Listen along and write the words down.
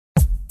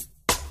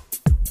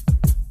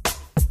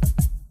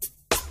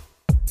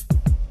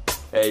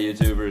Hey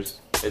YouTubers,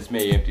 it's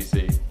me,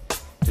 EmptySeed.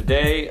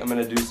 Today I'm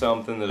going to do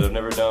something that I've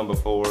never done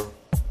before.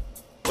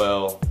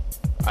 Well,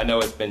 I know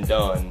it's been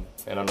done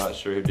and I'm not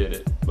sure who did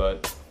it,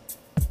 but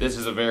this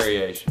is a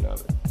variation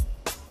of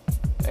it.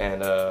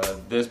 And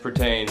this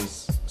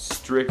pertains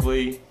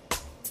strictly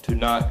to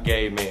not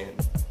gay men.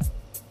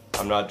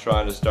 I'm not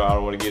trying to start, I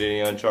don't want to get any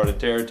uncharted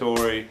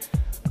territory.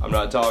 I'm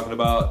not talking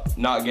about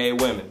not gay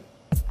women,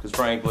 because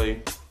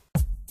frankly,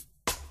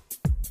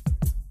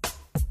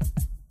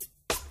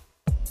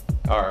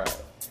 alright.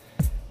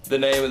 The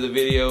name of the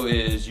video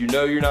is You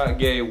Know You're Not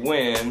Gay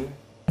When,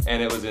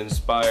 and it was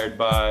inspired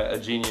by a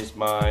genius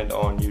mind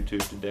on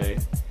YouTube today.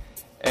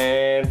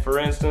 And for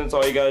instance,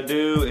 all you gotta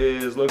do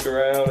is look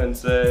around and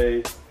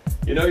say,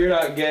 you know you're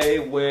not gay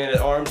when at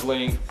arm's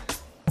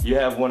length you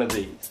have one of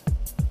these.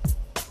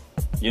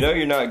 You know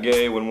you're not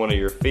gay when one of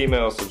your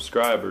female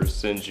subscribers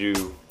sends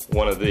you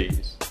one of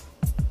these,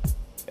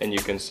 and you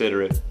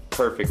consider it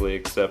perfectly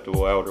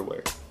acceptable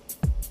outerwear.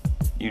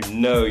 You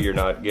know you're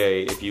not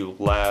gay if you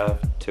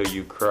laughed till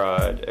you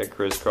cried at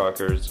Chris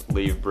Crocker's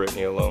Leave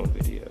Britney Alone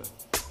video.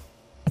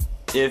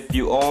 If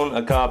you own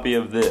a copy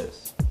of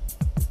this,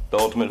 The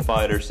Ultimate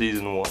Fighter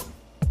Season 1,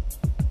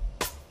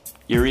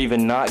 you're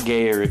even not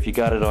gayer if you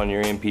got it on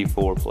your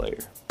MP4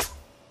 player.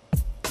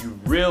 You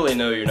really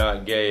know you're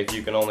not gay if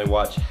you can only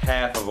watch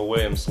half of a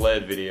William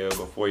Sled video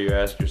before you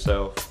ask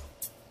yourself,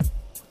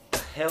 what the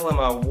hell am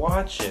I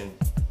watching?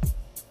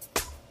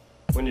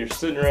 When you're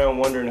sitting around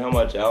wondering how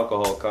much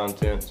alcohol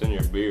content's in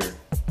your beer.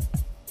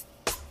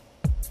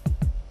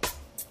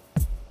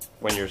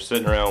 When you're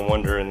sitting around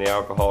wondering the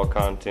alcohol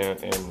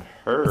content in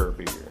her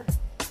beer.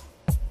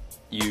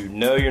 You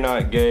know you're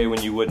not gay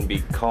when you wouldn't be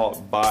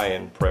caught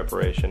buying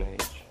Preparation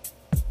H.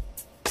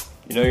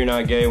 You know you're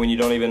not gay when you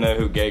don't even know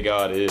who Gay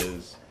God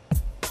is.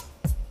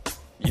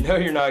 You know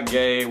you're not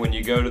gay when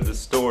you go to the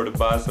store to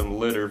buy some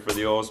litter for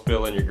the oil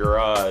spill in your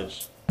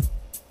garage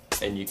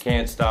and you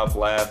can't stop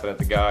laughing at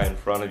the guy in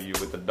front of you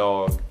with the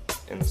dog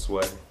in the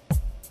sweater.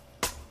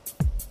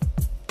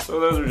 So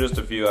those are just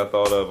a few I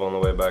thought of on the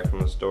way back from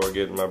the store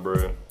getting my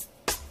brew.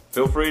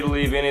 Feel free to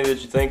leave any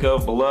that you think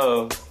of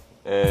below,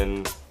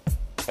 and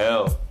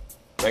hell,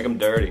 make them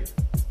dirty.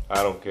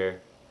 I don't care.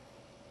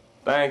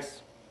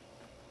 Thanks.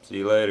 See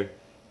you later.